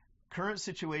Current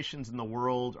situations in the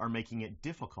world are making it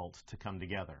difficult to come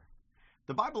together.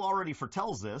 The Bible already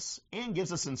foretells this and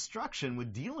gives us instruction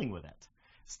with dealing with it.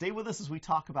 Stay with us as we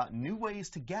talk about new ways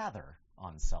to gather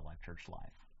on Cell Life Church Live.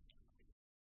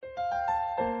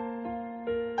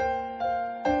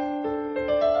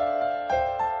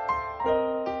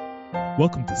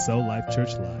 Welcome to Cell Life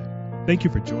Church Live. Thank you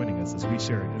for joining us as we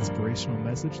share an inspirational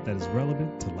message that is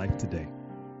relevant to life today.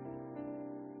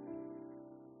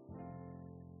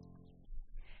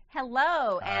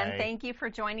 Hello, Hi. and thank you for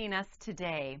joining us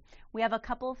today. We have a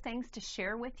couple of things to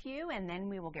share with you, and then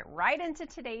we will get right into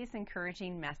today's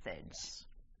encouraging message. Yes.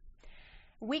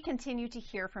 We continue to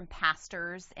hear from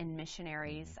pastors and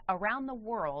missionaries around the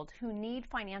world who need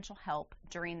financial help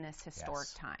during this historic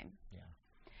time. Yeah.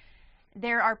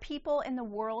 There are people in the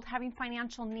world having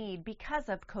financial need because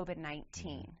of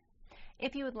COVID-19.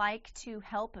 If you would like to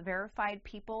help verified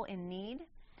people in need,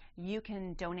 you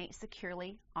can donate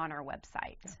securely on our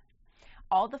website. Yeah.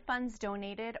 All the funds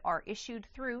donated are issued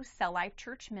through Cell Life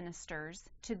Church ministers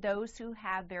to those who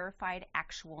have verified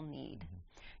actual need.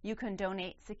 You can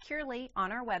donate securely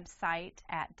on our website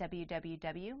at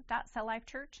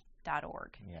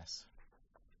www.celllifechurch.org. Yes.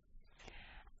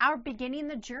 Our Beginning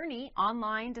the Journey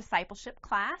online discipleship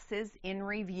class is in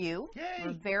review. Yay!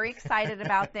 We're very excited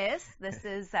about this. This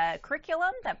is a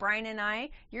curriculum that Brian and I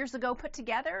years ago put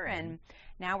together, and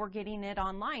now we're getting it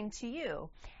online to you.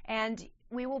 And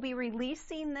we will be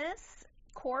releasing this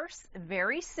course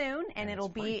very soon, and it'll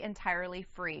be entirely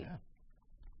free. Yeah.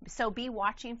 So be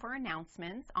watching for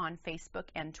announcements on Facebook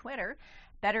and Twitter.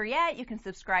 Better yet, you can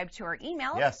subscribe to our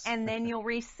email, and then you'll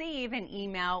receive an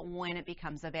email when it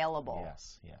becomes available.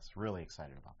 Yes, really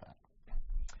excited about that.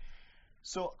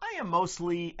 So I am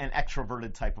mostly an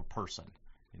extroverted type of person.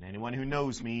 And anyone who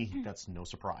knows me, that's no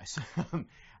surprise.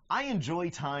 I enjoy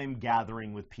time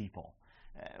gathering with people.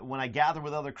 When I gather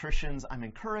with other Christians, I'm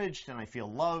encouraged and I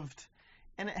feel loved,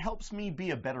 and it helps me be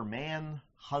a better man,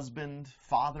 husband,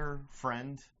 father,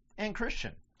 friend, and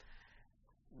Christian.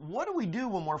 What do we do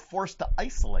when we're forced to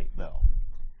isolate, though?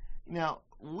 Now,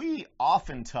 we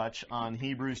often touch on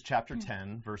Hebrews chapter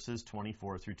 10, verses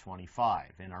 24 through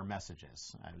 25 in our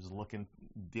messages. I was looking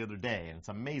the other day, and it's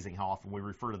amazing how often we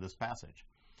refer to this passage.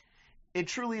 It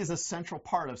truly is a central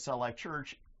part of Cell Life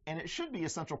Church, and it should be a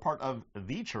central part of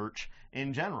the church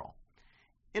in general.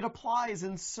 It applies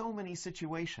in so many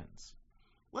situations.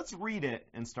 Let's read it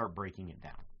and start breaking it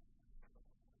down.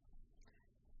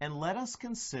 And let us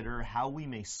consider how we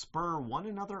may spur one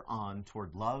another on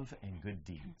toward love and good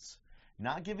deeds,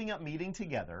 not giving up meeting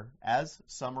together, as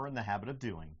some are in the habit of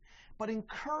doing, but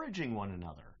encouraging one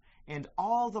another, and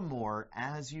all the more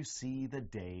as you see the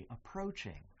day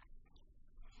approaching.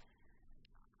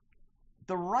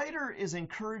 The writer is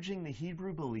encouraging the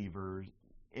Hebrew believers,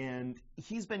 and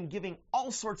he's been giving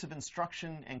all sorts of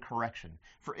instruction and correction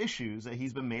for issues that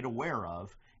he's been made aware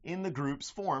of in the groups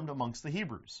formed amongst the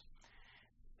Hebrews.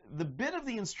 The bit of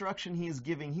the instruction he is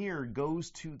giving here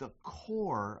goes to the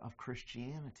core of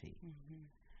Christianity.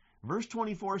 Verse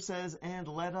 24 says, and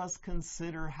let us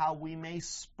consider how we may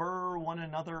spur one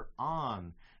another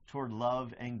on toward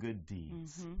love and good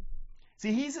deeds.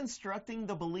 See, he's instructing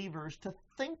the believers to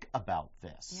think about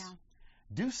this. Yeah.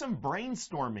 Do some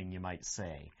brainstorming, you might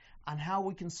say, on how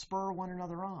we can spur one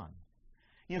another on.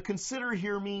 Consider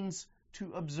here means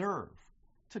to observe,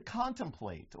 to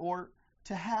contemplate, or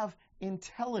to have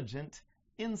intelligent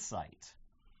insight.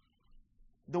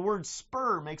 The word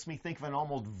spur makes me think of an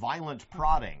almost violent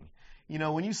prodding.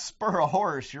 When you spur a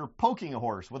horse, you're poking a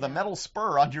horse with a metal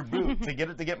spur on your boot to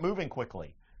get moving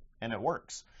quickly, and it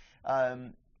works.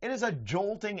 It is a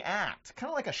jolting act,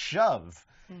 kind of like a shove.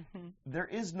 There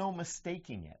is no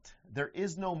mistaking it. There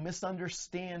is no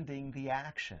misunderstanding the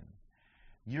action.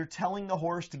 You're telling the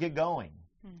horse to get going.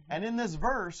 And in this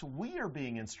verse, we are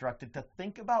being instructed to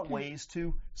think about ways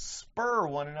to spur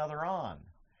one another on.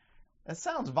 That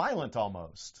sounds violent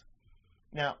almost.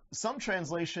 Now, some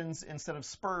translations, instead of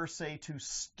spur, say to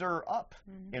stir up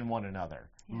in one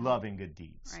another, love and good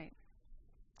deeds. Right.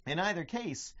 In either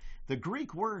case, the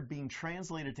Greek word being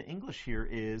translated to English here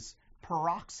is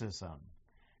paroxysm,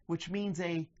 which means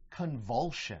a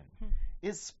convulsion.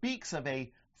 It speaks of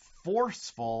a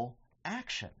forceful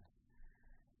action.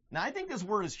 Now, I think this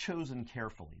word is chosen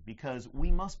carefully because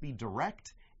we must be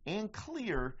direct and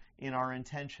clear in our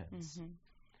intentions.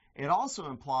 It also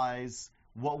implies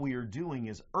what we are doing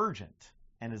is urgent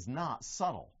and is not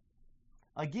subtle.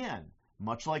 Again,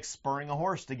 much like spurring a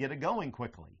horse to get it going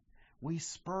quickly, we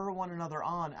spur one another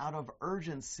on out of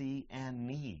urgency and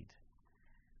need.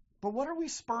 But what are we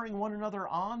spurring one another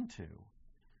on to?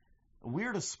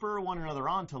 We're to spur one another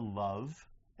on to love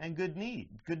and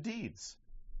good deeds.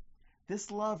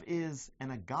 This love is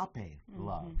an agape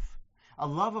love, a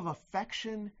love of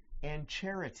affection and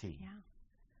charity.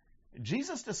 Yeah.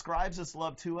 Jesus describes this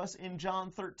love to us in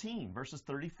John 13, verses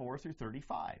 34 through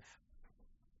 35.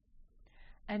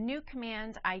 A new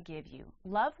command I give you,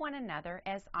 love one another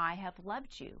as I have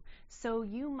loved you, so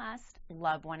you must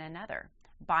love one another.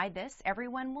 By this,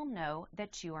 everyone will know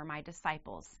that you are my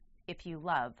disciples, if you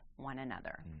love one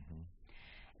another.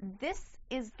 This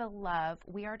is the love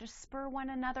we are to spur one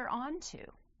another on to.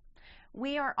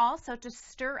 We are also to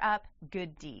stir up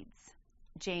good deeds.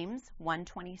 James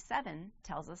 1:27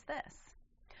 tells us this.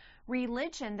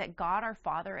 Religion that God our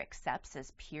Father accepts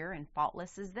as pure and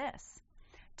faultless is this: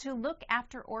 to look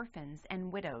after orphans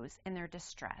and widows in their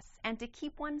distress, and to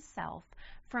keep oneself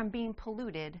from being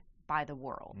polluted by the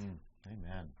world.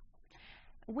 Amen.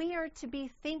 We are to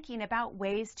be thinking about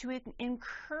ways to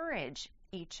encourage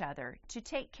each other to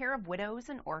take care of widows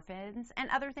and orphans and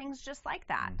other things just like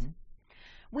that.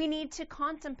 We need to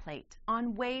contemplate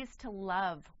on ways to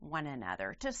love one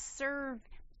another, to serve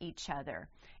each other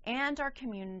and our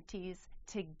communities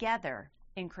together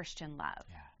in Christian love.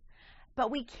 Yeah.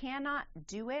 But we cannot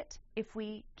do it if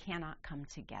we cannot come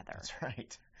together. That's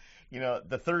right.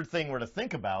 The third thing we're to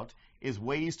think about is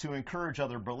ways to encourage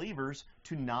other believers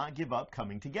to not give up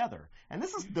coming together. And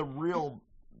this is the real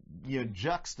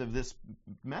juxt of this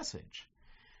message,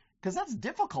 because that's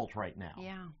difficult right now.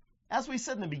 Yeah. As we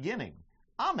said in the beginning,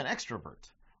 I'm an extrovert.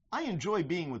 I enjoy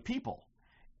being with people.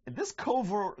 This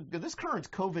current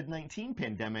COVID-19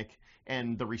 pandemic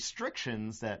and the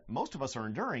restrictions that most of us are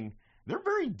enduring, they're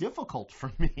very difficult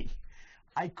for me.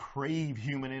 I crave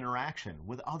human interaction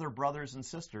with other brothers and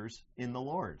sisters in the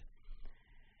Lord.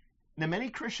 Now, many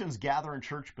Christians gather in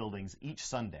church buildings each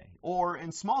Sunday, or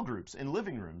in small groups, in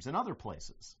living rooms, and other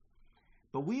places.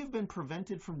 But we have been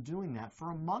prevented from doing that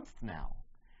for a month now.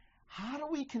 How do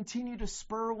we continue to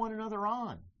spur one another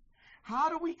on? How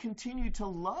do we continue to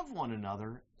love one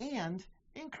another and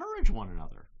encourage one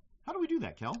another? How do we do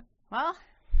that, Kel? Well,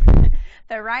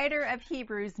 the writer of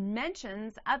Hebrews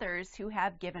mentions others who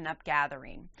have given up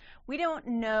gathering. We don't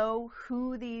know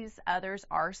who these others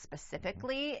are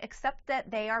specifically, except that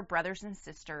they are brothers and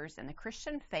sisters in the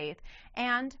Christian faith,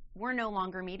 and we're no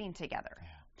longer meeting together.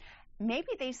 Yeah. Maybe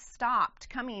they stopped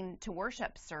coming to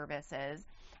worship services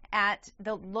at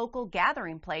the local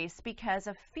gathering place because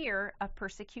of fear of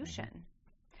persecution.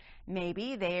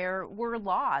 Maybe there were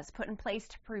laws put in place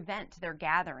to prevent their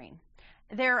gathering.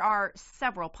 There are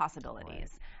several possibilities.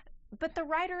 Right. But the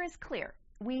writer is clear.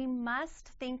 We must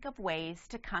think of ways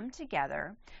to come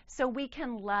together so we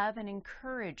can love and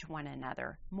encourage one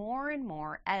another more and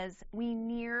more as we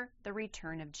near the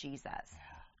return of Jesus. Yeah.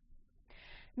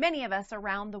 Many of us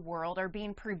around the world are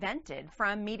being prevented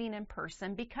from meeting in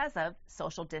person because of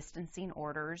social distancing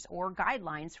orders or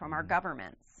guidelines from our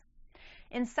governments.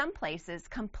 In some places,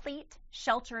 complete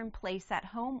shelter-in-place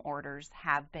at-home orders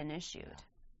have been issued.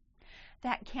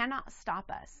 That cannot stop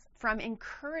us from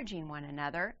encouraging one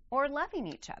another or loving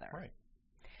each other. Right.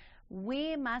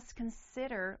 We must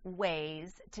consider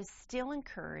ways to still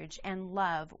encourage and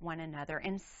love one another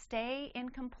and stay in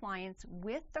compliance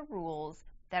with the rules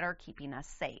that are keeping us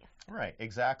safe. Right,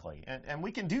 exactly. And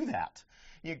we can do that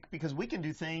because we can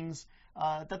do things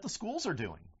that the schools are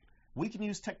doing. We can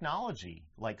use technology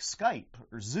like Skype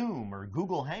or Zoom or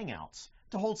Google Hangouts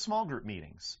to hold small group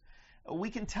meetings. We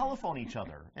can telephone each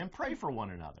other and pray for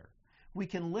one another. We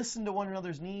can listen to one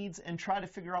another's needs and try to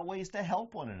figure out ways to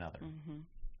help one another.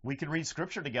 We can read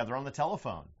scripture together on the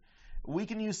telephone. We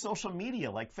can use social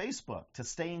media like Facebook to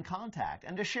stay in contact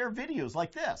and to share videos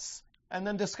like this and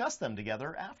then discuss them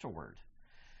together afterward.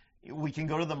 We can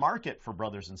go to the market for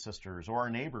brothers and sisters or our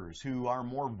neighbors who are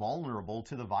more vulnerable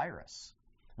to the virus.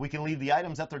 We can leave the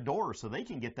items at their door so they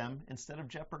can get them instead of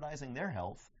jeopardizing their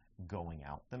health going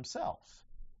out themselves.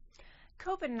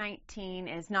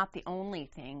 COVID-19 is not the only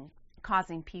thing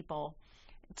causing people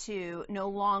to no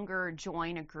longer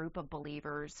join a group of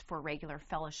believers for regular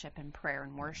fellowship and prayer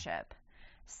and worship.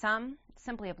 Some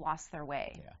simply have lost their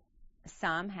way. Yeah.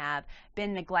 Some have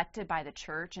been neglected by the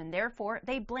church, and therefore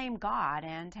they blame God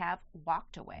and have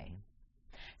walked away.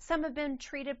 Some have been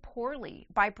treated poorly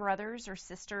by brothers or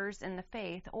sisters in the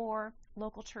faith or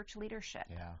local church leadership.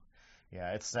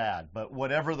 Yeah, it's sad. But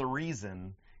whatever the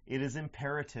reason, it is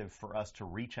imperative for us to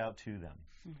reach out to them.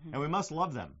 And we must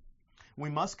love them. We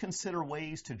must consider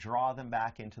ways to draw them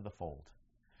back into the fold.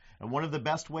 And one of the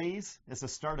best ways is to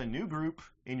start a new group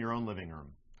in your own living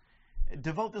room.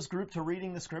 Devote this group to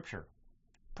reading the scripture,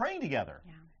 praying together,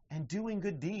 and doing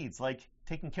good deeds like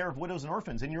taking care of widows and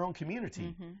orphans in your own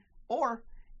community or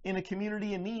in a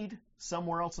community in need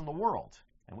somewhere else in the world.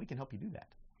 And we can help you do that.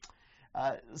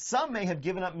 Some may have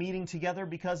given up meeting together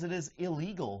because it is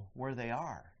illegal where they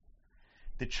are.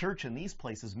 The church in these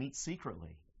places meets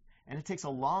secretly, and it takes a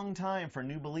long time for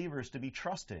new believers to be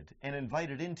trusted and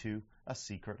invited into a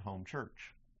secret home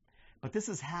church. But this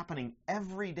is happening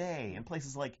every day in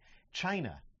places like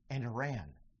China and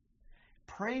Iran.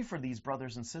 Pray for these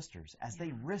brothers and sisters as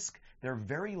they risk their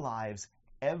very lives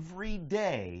every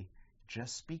day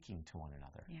just speaking to one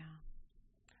another. Yeah.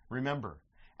 Remember,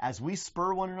 as we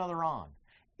spur one another on,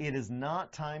 it is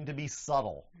not time to be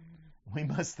subtle. We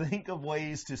must think of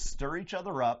ways to stir each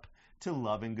other up to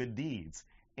love and good deeds,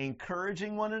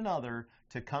 encouraging one another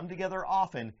to come together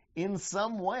often in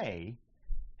some way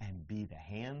and be the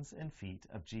hands and feet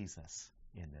of Jesus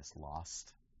in this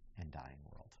lost and dying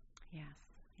world. Yes.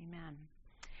 Amen.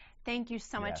 Thank you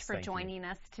so much for joining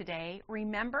us today.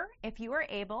 Remember, if you are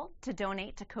able to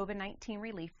donate to COVID-19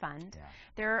 Relief Fund,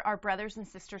 there are brothers and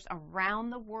sisters around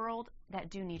the world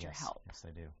that do need your help. Yes, I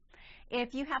do.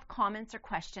 If you have comments or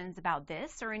questions about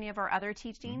this or any of our other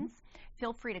teachings,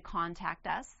 feel free to contact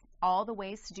us. All the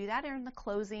ways to do that are in the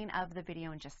closing of the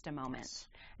video in just a moment. Yes.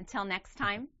 Until next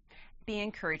time, be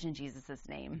encouraged in Jesus'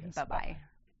 name. Yes, Bye-bye. bye.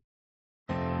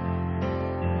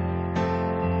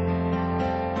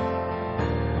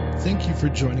 Thank you for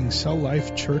joining Cell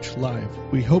Life Church Live.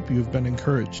 We hope you have been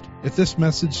encouraged. If this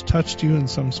message touched you in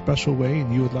some special way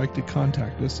and you would like to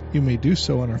contact us, you may do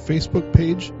so on our Facebook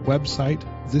page, website,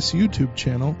 this YouTube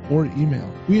channel, or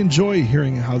email. We enjoy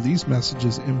hearing how these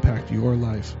messages impact your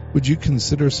life. Would you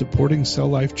consider supporting Cell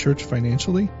Life Church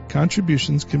financially?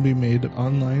 Contributions can be made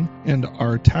online and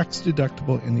are tax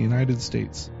deductible in the United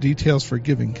States. Details for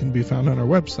giving can be found on our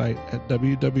website at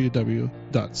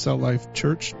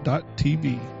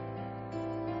www.celllifechurch.tv.